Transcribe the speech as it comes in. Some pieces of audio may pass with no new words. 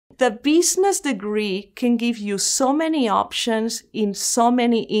the business degree can give you so many options in so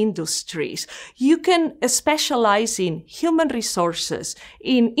many industries. You can specialize in human resources,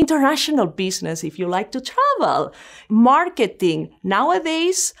 in international business if you like to travel, marketing.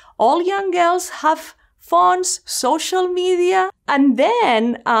 Nowadays, all young girls have phones, social media, and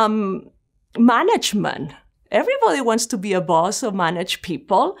then management. Everybody wants to be a boss or manage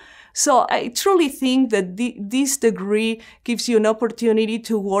people. So I truly think that this degree gives you an opportunity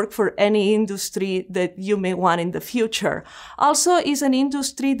to work for any industry that you may want in the future. Also, it's an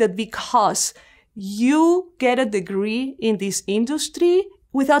industry that because you get a degree in this industry,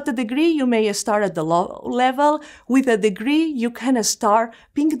 without a degree, you may start at the low level. With a degree, you can start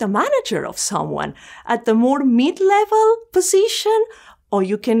being the manager of someone at the more mid-level position, or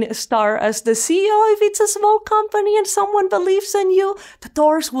you can start as the CEO if it's a small company and someone believes in you. The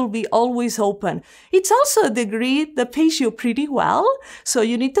doors will be always open. It's also a degree that pays you pretty well, so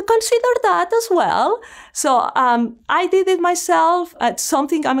you need to consider that as well. So I did it myself. It's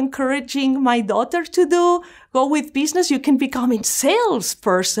something I'm encouraging my daughter to do. Go with business. You can become a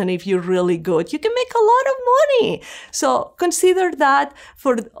salesperson if you're really good. You can make a lot of money. So consider that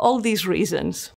for all these reasons.